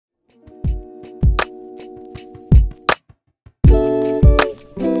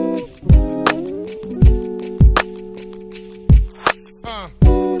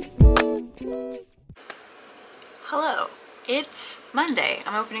Hi,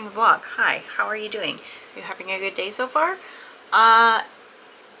 I'm opening the vlog. Hi, how are you doing? Are you having a good day so far? I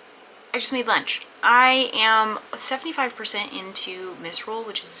just made lunch. I am 75% into Misrule,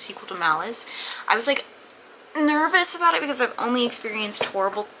 which is a sequel to Malice. I was like nervous about it because I've only experienced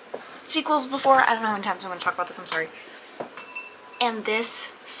horrible sequels before. I don't know how many times I'm going to talk about this, I'm sorry. And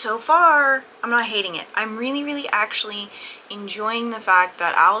this, so far, I'm not hating it. I'm really actually enjoying the fact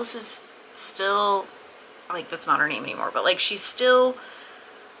that Alice is still, like, that's not her name anymore, but like she's still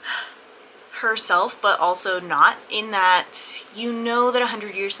herself, but also not, in that you know that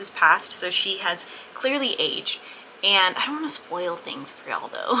 100 years has passed, so she has clearly aged. And I don't want to spoil things for y'all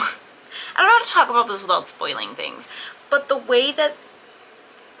though. I don't know how to talk about this without spoiling things, but the way that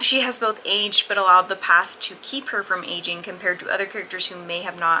she has both aged but allowed the past to keep her from aging compared to other characters who may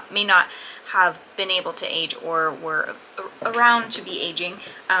not have been able to age or were around to be aging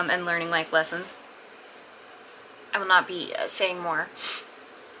and learning life lessons. I will not be saying more.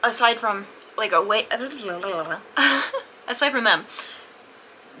 Aside from like aside from them,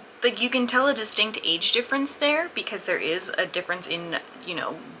 like you can tell a distinct age difference there because there is a difference in, you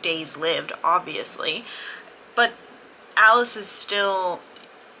know, days lived, obviously, but Alice is still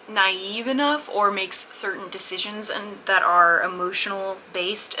naive enough or makes certain decisions and that are emotional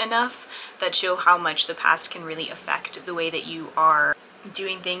based enough that show how much the past can really affect the way that you are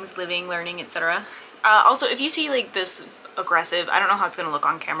doing things, living, learning, etc. Also, if you see like this aggressive, I don't know how it's going to look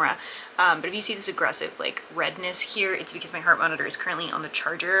on camera, but if you see this aggressive like redness here, it's because my heart monitor is currently on the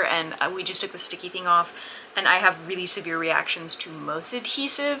charger and we just took the sticky thing off, and I have really severe reactions to most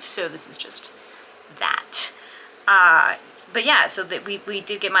adhesive, so this is just that. But yeah, so that we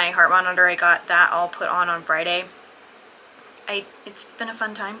did get my heart monitor. I got that all put on Friday. It's been a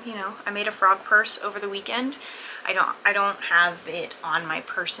fun time, you know. I made a frog purse over the weekend. I don't have it on my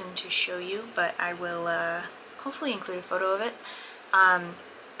person to show you, but I will hopefully include a photo of it. And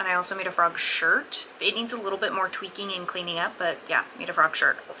I also made a frog shirt. It needs a little bit more tweaking and cleaning up, but yeah, made a frog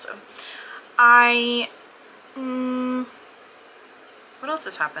shirt also. What else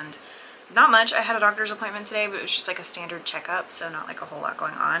has happened? Not much. I had a doctor's appointment today, but it was just like a standard checkup, so not like a whole lot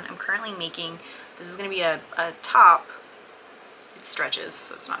going on. I'm currently making, this is going to be a top. It stretches,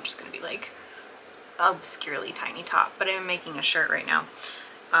 so it's not just going to be like obscurely tiny top, but I'm making a shirt right now.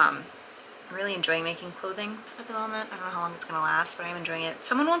 I'm really enjoying making clothing at the moment. I don't know how long it's going to last, but I'm enjoying it.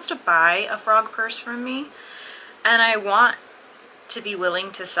 Someone wants to buy a frog purse from me, and I want to be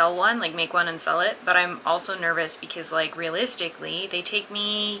willing to sell one, like make one and sell it, but I'm also nervous because like realistically they take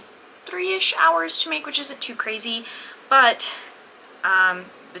me 3-ish hours to make, which isn't too crazy, but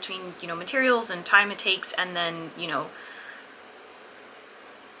between, you know, materials and time it takes, and then, you know,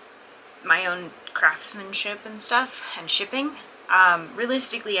 my own craftsmanship and stuff and shipping,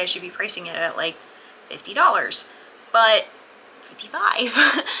 realistically I should be pricing it at like $50, but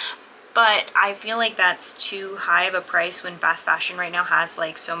 $55. But I feel like that's too high of a price when fast fashion right now has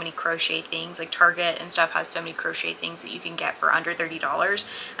like so many crochet things, like Target and stuff has so many crochet things that you can get for under $30.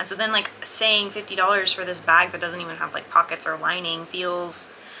 And so then like saying $50 for this bag that doesn't even have like pockets or lining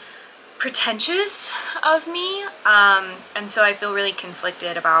feels pretentious of me. And so I feel really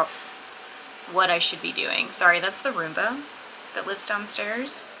conflicted about what I should be doing. Sorry, that's the Roomba that lives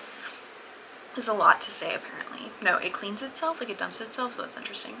downstairs. There's a lot to say apparently. No, it cleans itself, like it dumps itself, so that's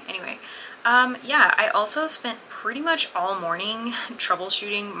interesting. Anyway, yeah, I also spent pretty much all morning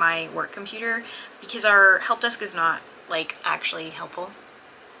troubleshooting my work computer because our help desk is not like actually helpful.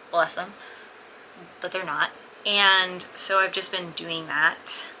 Bless them, but they're not. And so I've just been doing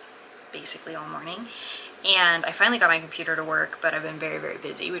that basically all morning. And I finally got my computer to work, but I've been very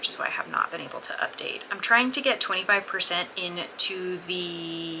busy, which is why I have not been able to update. I'm trying to get 25% into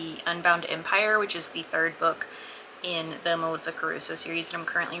the Unbound Empire, which is the 3rd book in the Melissa Caruso series that I'm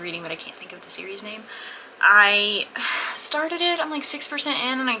currently reading, but I can't think of the series name. I started it, I'm like 6%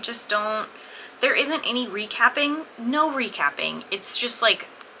 in, and I just don't, there isn't any recapping, no recapping. It's just like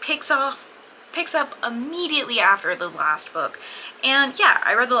picks up immediately after the last book. And yeah,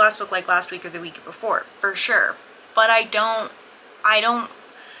 I read the last book like last week or the week before, for sure. But I don't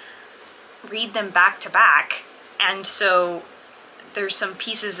read them back to back. And so there's some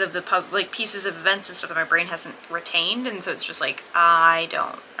pieces of the puzzle, like pieces of events and stuff that my brain hasn't retained. And so it's just like, I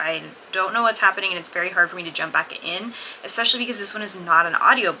don't know what's happening, and it's very hard for me to jump back in, especially because this one is not an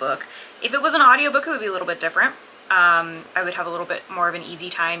audiobook. If it was an audiobook, it would be a little bit different. I would have a little bit more of an easy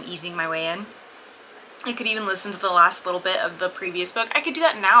time easing my way in. I could even listen to the last little bit of the previous book. I could do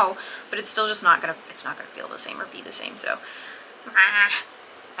that now, but it's still just not gonna, it's not gonna feel the same or be the same. So I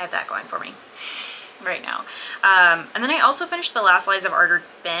have that going for me right now. And then I also finished The Last Lives of Arthur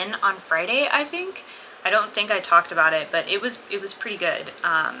Ben on Friday, I think. I don't think I talked about it, but it was pretty good.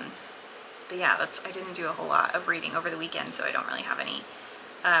 But yeah, I didn't do a whole lot of reading over the weekend, so I don't really have any.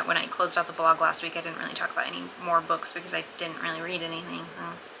 When I closed out the blog last week, I didn't really talk about any more books because I didn't really read anything.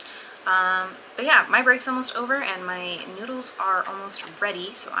 But yeah, my break's almost over and my noodles are almost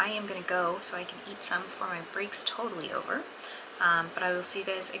ready, so I am gonna go so I can eat some before my break's totally over. But I will see you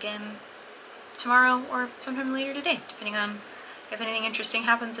guys again tomorrow or sometime later today, depending on if anything interesting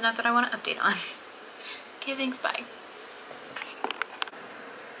happens enough that I want to update on. Okay, thanks, bye.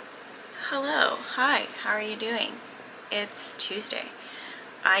 Hello, hi, how are you doing? It's Tuesday.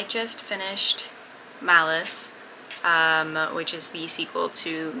 I just finished Malice, which is the sequel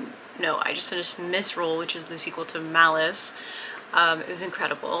to, I just finished Misroll, which is the sequel to Malice. It was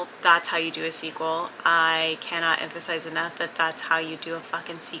incredible. That's how you do a sequel. I cannot emphasize enough that that's how you do a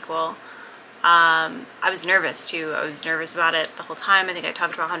fucking sequel. I was nervous too. I was nervous about it the whole time. I think I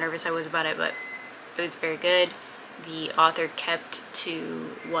talked about how nervous I was about it, but it was very good. The author kept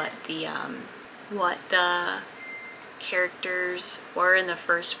to what the characters were in the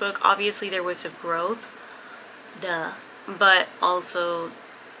first book. Obviously there was some growth, but also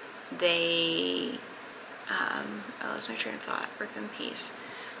they I lost my train of thought, rip in peace.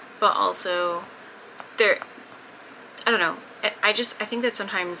 But also I don't know, I think that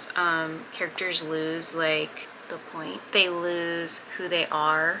sometimes characters lose like the point. They lose who they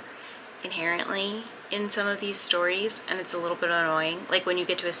are inherently in some of these stories, and it's a little bit annoying. Like when you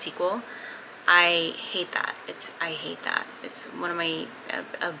get to a sequel, I hate that. I hate that. It's one of my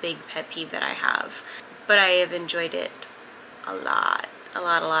a big pet peeve that I have. But I have enjoyed it a lot.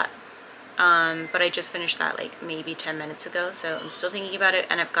 But I just finished that like maybe 10 minutes ago, so I'm still thinking about it,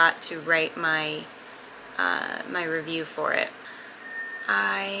 and I've got to write my my review for it.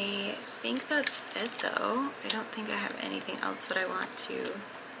 I think that's it though. I don't think I have anything else that I want to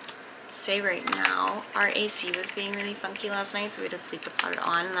say right now. Our AC was being really funky last night, so we had to sleep without it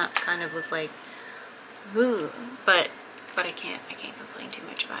on, and that kind of was like, ooh. But I can't complain too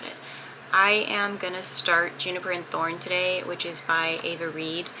much about it. I am gonna start Juniper and Thorn today, which is by Ava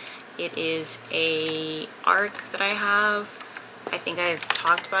Reed. It is a arc that I have. I think I've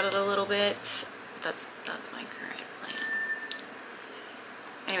talked about it a little bit. That's my current plan.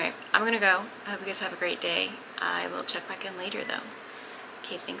 Anyway, I'm gonna go. I hope you guys have a great day. I will check back in later though.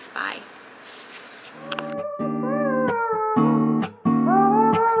 Okay, thanks, bye.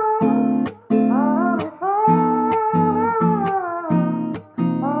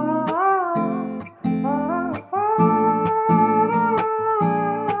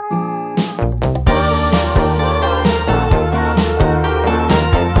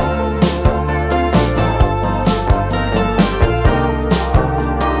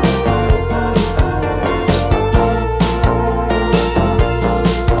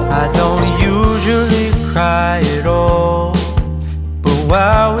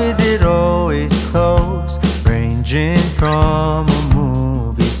 Wow, is it always close, ranging from a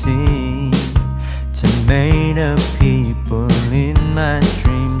movie scene to made up people in my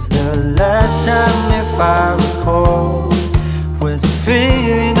dreams. The last time, if I recall, was a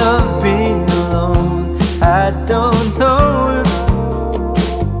feeling of being alone. I don't know if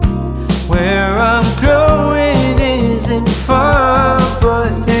where I'm going isn't far,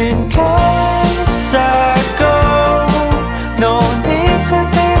 but in case I go, no need to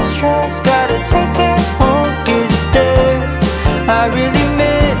be stressed. Gotta take it home, it's there. I really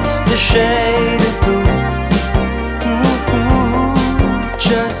miss the shade of blue.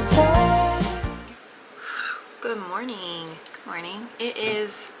 Just take. Good morning. Good morning. It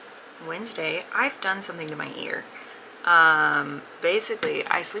is Wednesday. I've done something to my ear. Basically,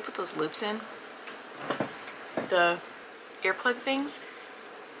 I sleep with those loops in. The earplug things.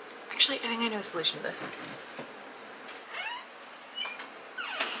 Actually, I think I know a solution to this.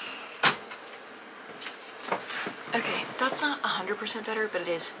 Okay, that's not 100% better, but it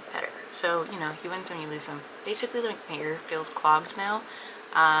is better. So, you know, you win some, you lose some. Basically, like, my ear feels clogged now,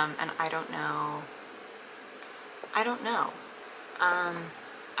 and I don't know.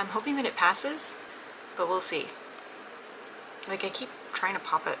 I'm hoping that it passes, but we'll see. Like, I keep trying to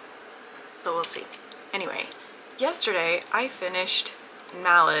pop it, but we'll see. Anyway, yesterday I finished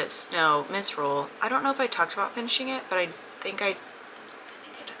Misroll. I don't know if I talked about finishing it, but I think I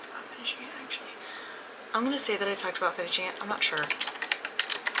talked about finishing it, actually. I'm gonna say that I talked about finishing it. I'm not sure.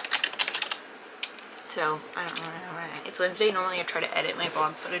 So, I don't know. It's Wednesday. Normally I try to edit my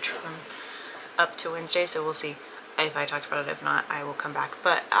vlog footage from up to Wednesday, so we'll see if I talked about it. If not, I will come back.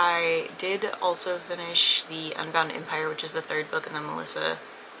 But I did also finish The Unbound Empire, which is the third book, and then Melissa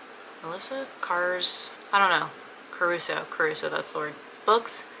Caruso, that's the word.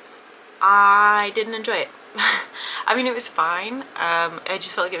 Books. I didn't enjoy it. I mean, it was fine. I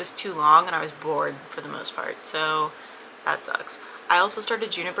just felt like it was too long and I was bored for the most part, so that sucks. I also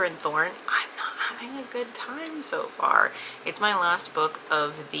started Juniper and Thorn. I'm not having a good time so far. It's my last book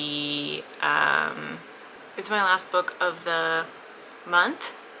of the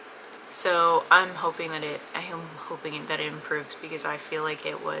month, so I'm hoping that it improves, because I feel like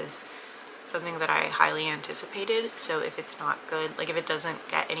it was something that I highly anticipated. So if it's not good, like if it doesn't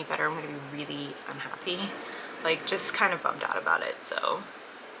get any better, I'm gonna be really unhappy, like just kind of bummed out about it. So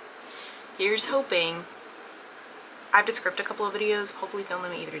here's hoping. I have to script a couple of videos, hopefully film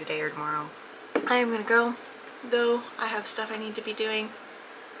them either today or tomorrow. I am gonna go, though. I have stuff I need to be doing,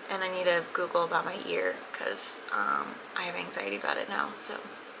 and I need to Google about my ear, because I have anxiety about it now. So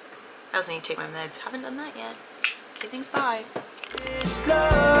I also need to take my meds. Haven't done that yet. Okay, thanks, bye. It's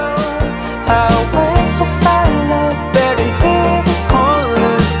love, I wait to find love, better hear the call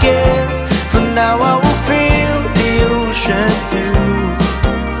again. For now I will feel the ocean view,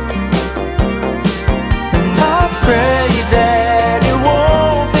 and I pray that it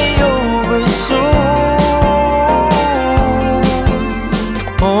won't be over soon.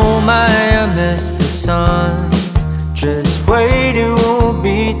 Oh my, I miss the sun, just wait, it won't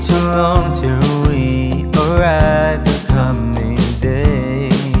be too long till we arrive the coming day.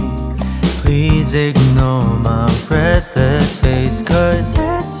 Please ignore my restless face, 'cause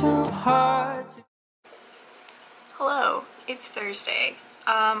it's so hard to... Hello, it's Thursday.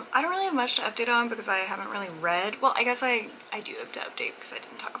 I don't really have much to update on because I haven't really read. Well, I guess I do have to update because I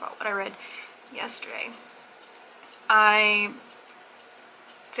didn't talk about what I read yesterday. I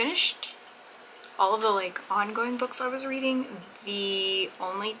finished all of the like ongoing books I was reading. The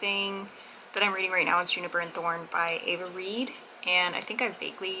only thing that I'm reading right now is Juniper and Thorn by Ava Reed, and I think I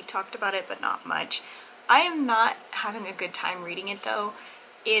vaguely talked about it, but not much. I am not having a good time reading it though.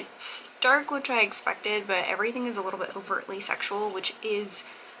 It's dark, which I expected, but everything is a little bit overtly sexual, which is,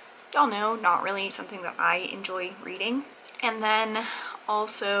 y'all know, not really something that I enjoy reading. And then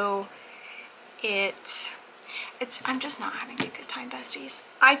also I'm just not having a good time, besties.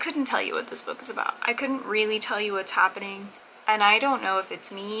 I couldn't tell you what this book is about. I couldn't really tell you what's happening, and I don't know if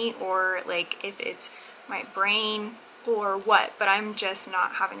it's me or like if it's my brain or what, but I'm just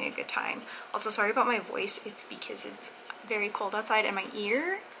not having a good time. Also, sorry about my voice. It's because it's very cold outside and my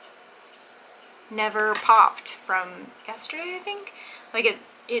ear never popped from yesterday, I think. Like it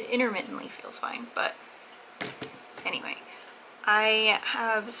intermittently feels fine, but anyway. I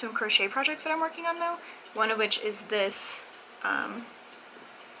have some crochet projects that I'm working on though. One of which is this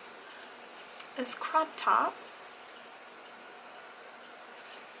this crop top.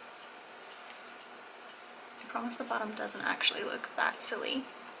 I promise the bottom doesn't actually look that silly.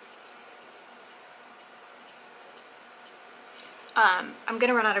 I'm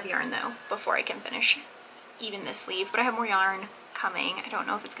gonna run out of yarn though before I can finish even this sleeve, but I have more yarn coming. I don't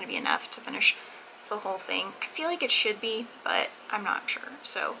know if it's gonna be enough to finish the whole thing. I feel like it should be, but I'm not sure.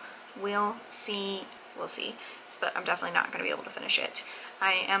 So we'll see, but I'm definitely not gonna be able to finish it.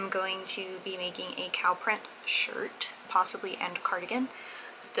 I am going to be making a cow print shirt, possibly, and cardigan.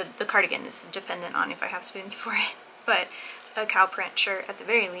 The cardigan is dependent on if I have spoons for it, but a cow print shirt at the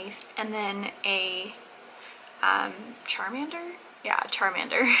very least, and then a Charmander? Yeah, a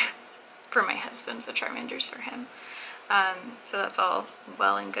Charmander for my husband. The Charmander's for him. So that's all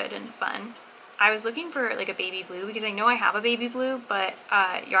well and good and fun. I was looking for like a baby blue because I know I have a baby blue, but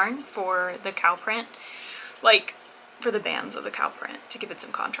yarn for the cow print, like for the bands of the cow print to give it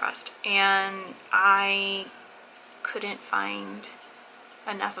some contrast, and I couldn't find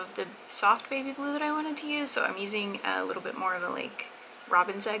enough of the soft baby blue that I wanted to use, so I'm using a little bit more of a like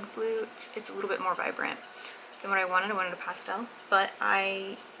robin's egg blue. It's a little bit more vibrant than what I wanted. I wanted a pastel, but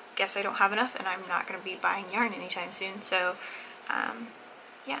I guess I don't have enough, and I'm not going to be buying yarn anytime soon, so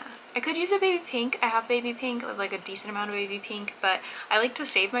yeah. I could use a baby pink. I have baby pink, like a decent amount of baby pink, but I like to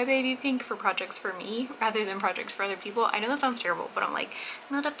save my baby pink for projects for me rather than projects for other people. I know that sounds terrible, but I'm like,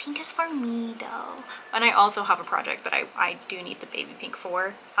 no, the pink is for me though. And I also have a project that I do need the baby pink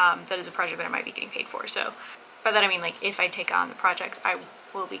for. That is a project that I might be getting paid for. So by that I mean like if I take on the project, I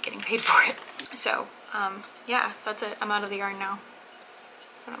will be getting paid for it. So yeah, that's it. I'm out of the yarn now.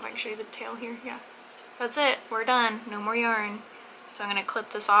 I don't know if I can show you the tail here. Yeah, that's it. We're done. No more yarn. So I'm going to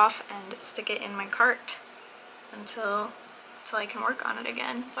clip this off and stick it in my cart until I can work on it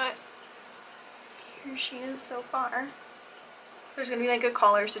again. But here she is so far. There's going to be like a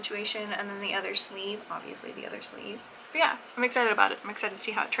collar situation and then the other sleeve, obviously the other sleeve. But yeah, I'm excited about it. I'm excited to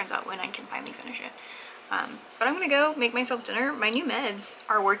see how it turns out when I can finally finish it. But I'm going to go make myself dinner. My new meds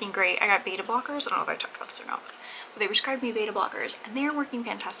are working great. I got beta blockers. I don't know if I talked about this or not. They prescribed me beta blockers and they're working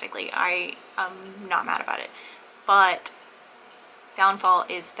fantastically. I am not mad about it. But downfall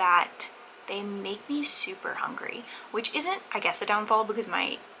is that they make me super hungry, which isn't, I guess, a downfall because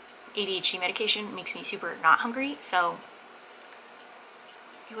my ADHD medication makes me super not hungry. So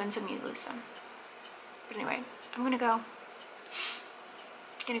you win some, you lose some. But anyway, I'm gonna go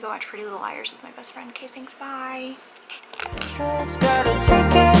watch Pretty Little Liars with my best friend. Okay, thanks, bye. Just gotta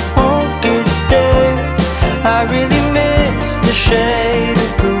take it home, it's there. I really miss the shade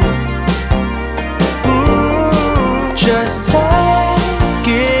of blue. Ooh, just take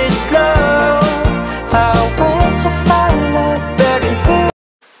it slow. I'll wait to find love better here.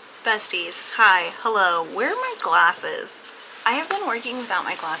 Besties, hi, hello. Where are my glasses? I have been working without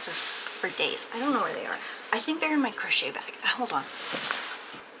my glasses for days. I don't know where they are. I think they're in my crochet bag. Hold on.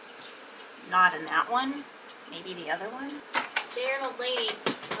 Not in that one. Maybe the other one. Say you're an old lady.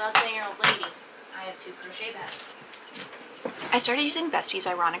 Without saying you're an old lady. I have 2 crochet bags. I started using besties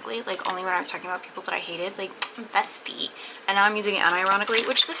ironically, like only when I was talking about people that I hated, like bestie. And now I'm using it unironically,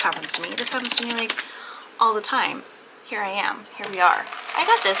 which this happens to me. This happens to me like all the time. Here I am. Here we are. I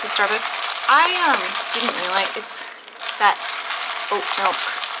got this at Starbucks. I didn't realize it's that oat milk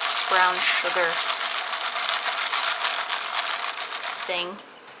brown sugar thing.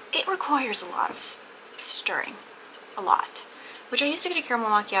 It requires a lot of stirring. A lot. Which I used to get a caramel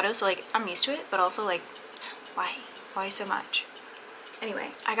macchiato, so like I'm used to it, but also like why so much?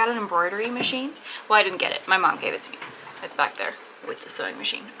 Anyway, I got an embroidery machine. Well, I didn't get it. My mom gave it to me. It's back there with the sewing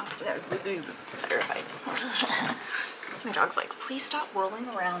machine. Oh, that would be better if I... My dog's like, please stop rolling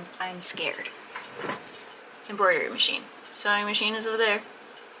around. I'm scared. Embroidery machine. Sewing machine is over there.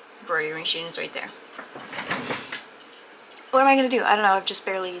 Embroidery machine is right there. What am I going to do? I don't know. I've just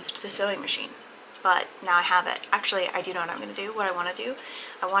barely used the sewing machine. But now I have it. Actually, I do know what I'm going to do. What I want to do,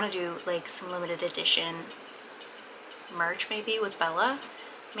 I want to do like some limited edition merch maybe with Bella.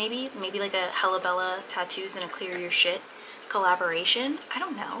 Maybe like a Hella Bella tattoos and a Clear Your Shit collaboration. I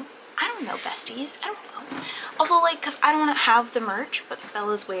don't know. I don't know, besties. I don't know. Also, like, because I don't want to have the merch, but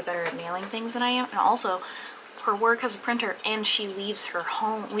Bella's way better at mailing things than I am. And also, her work has a printer and she leaves the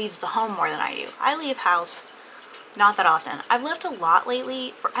home more than I do. I leave house not that often. I've left a lot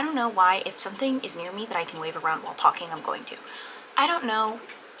lately for, I don't know why. If something is near me that I can wave around while talking, I'm going to. I don't know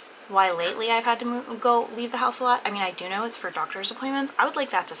why lately I've had to leave the house a lot. I mean, I do know it's for doctor's appointments. I would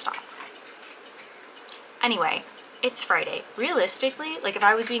like that to stop. Anyway, it's Friday. Realistically, like if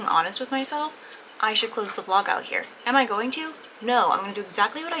I was being honest with myself, I should close the vlog out here. Am I going to? No, I'm going to do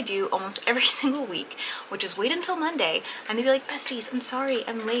exactly what I do almost every single week, which is wait until Monday and they'd be like, besties, I'm sorry,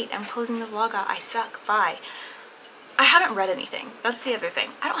 I'm late, I'm closing the vlog out, I suck, bye. I haven't read anything. That's the other thing.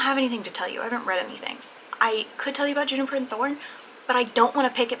 I don't have anything to tell you. I haven't read anything. I could tell you about Juniper and Thorn, but I don't want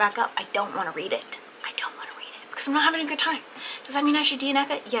to pick it back up. I don't want to read it. I don't want to read it because I'm not having a good time. Does that mean I should DNF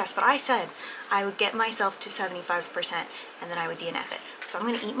it? Yes, but I said I would get myself to 75% and then I would DNF it. So I'm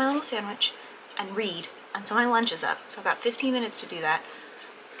going to eat my little sandwich and read until my lunch is up. So I've got 15 minutes to do that.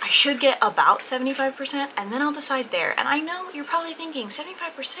 I should get about 75% and then I'll decide there. And I know you're probably thinking,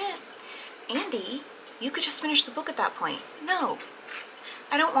 75%? Andy, you could just finish the book at that point. No,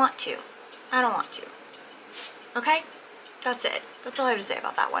 I don't want to. I don't want to. Okay? That's it. That's all I have to say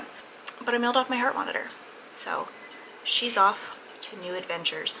about that one. But I mailed off my heart monitor. So she's off to new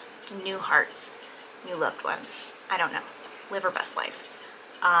adventures, to new hearts, new loved ones. I don't know. Live her best life.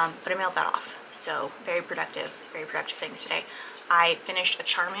 But I mailed that off. So very productive things today. I finished a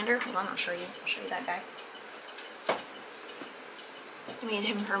Charmander. Hold on, I'll show you that guy. I made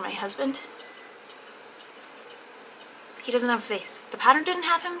him for my husband. He doesn't have a face. The pattern didn't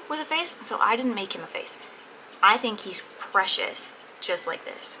have him with a face, so I didn't make him a face. I think he's precious, just like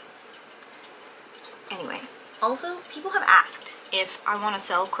this. Anyway, also, people have asked if I want to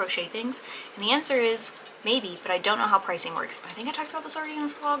sell crochet things, and the answer is maybe, but I don't know how pricing works. I think I talked about this already in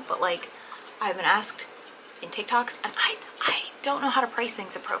this vlog, but like, I've been asked in TikToks, and I don't know how to price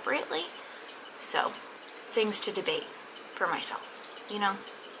things appropriately. So, things to debate for myself, you know?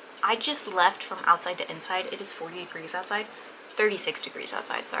 I just left from outside to inside. It is 40 degrees outside. 36 degrees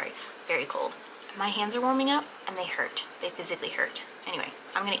outside, sorry. Very cold. My hands are warming up and they hurt. They physically hurt. Anyway,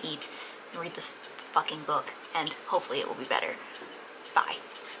 I'm gonna eat and read this fucking book and hopefully it will be better. Bye.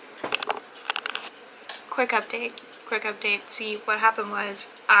 Quick update. See, what happened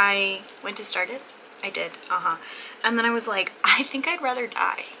was I went to start it. I did, and then I was like, I think I'd rather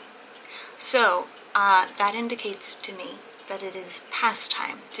die. So, that indicates to me that it is past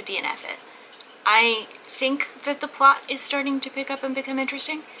time to DNF it. I think that the plot is starting to pick up and become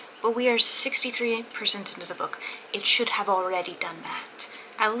interesting, but we are 63% into the book. It should have already done that.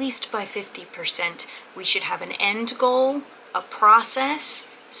 at least by 50%, we should have an end goal, a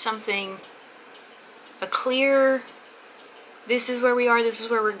process, something, a clear, this is where we are, this is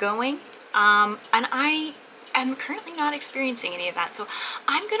where we're going. And I am currently not experiencing any of that. So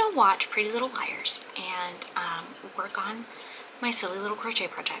I'm gonna watch Pretty Little Liars and work on my silly little crochet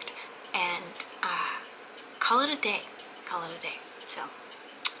project and call it a day. Call it a day. So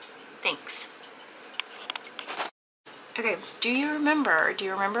thanks. Okay, do you remember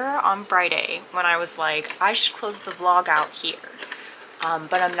on Friday when I was like, I should close the vlog out here,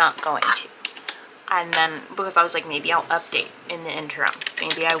 but I'm not going to. And then, because I was like, maybe I'll update in the interim.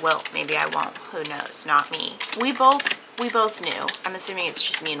 Maybe I will, maybe I won't, who knows, not me. We both knew, I'm assuming it's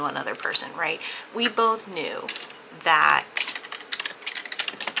just me and one other person, right? We both knew that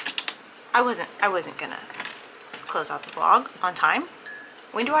I wasn't gonna close out the vlog on time.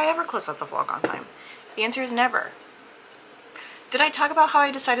 When do I ever close out the vlog on time? The answer is never. Did I talk about how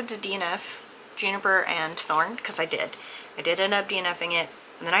I decided to DNF Juniper and Thorn? Because I did. I did end up DNFing it.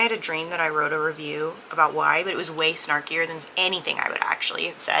 And then I had a dream that I wrote a review about why, but it was way snarkier than anything I would actually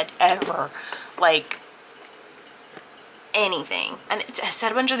have said ever. Like, anything. And it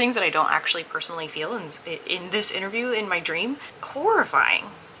said a bunch of things that I don't actually personally feel in this interview in my dream. Horrifying.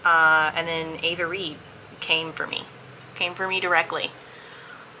 And then Ava Reed came for me directly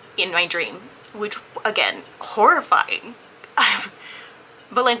in my dream, which, again, horrifying.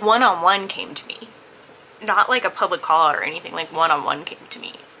 But like one-on-one came to me. Not like a public call or anything, like one-on-one came to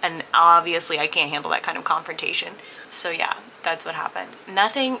me. And obviously I can't handle that kind of confrontation. So yeah, that's what happened.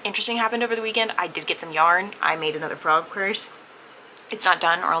 Nothing interesting happened over the weekend. I did get some yarn. I made another frog purse. It's not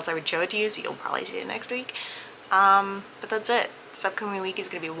done or else I would show it to you, so you'll probably see it next week. But that's it. This upcoming week is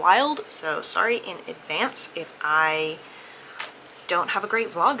gonna be wild, so sorry in advance if I don't have a great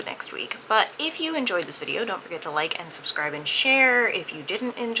vlog next week. But if you enjoyed this video, don't forget to like and subscribe and share. If you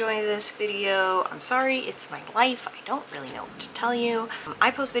didn't enjoy this video, I'm sorry, it's my life. I don't really know what to tell you. I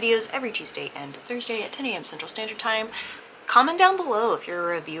post videos every Tuesday and Thursday at 10 a.m. Central Standard Time. Comment down below if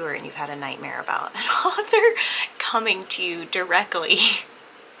you're a reviewer and you've had a nightmare about an author coming to you directly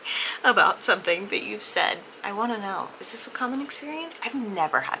about something that you've said. I want to know, is this a common experience? I've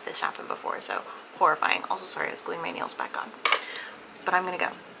never had this happen before, so horrifying. Also, sorry, I was gluing my nails back on. But I'm gonna go.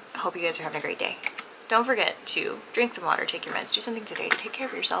 I hope you guys are having a great day. Don't forget to drink some water, take your meds, do something today to take care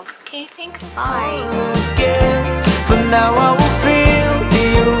of yourselves. Okay, thanks, bye.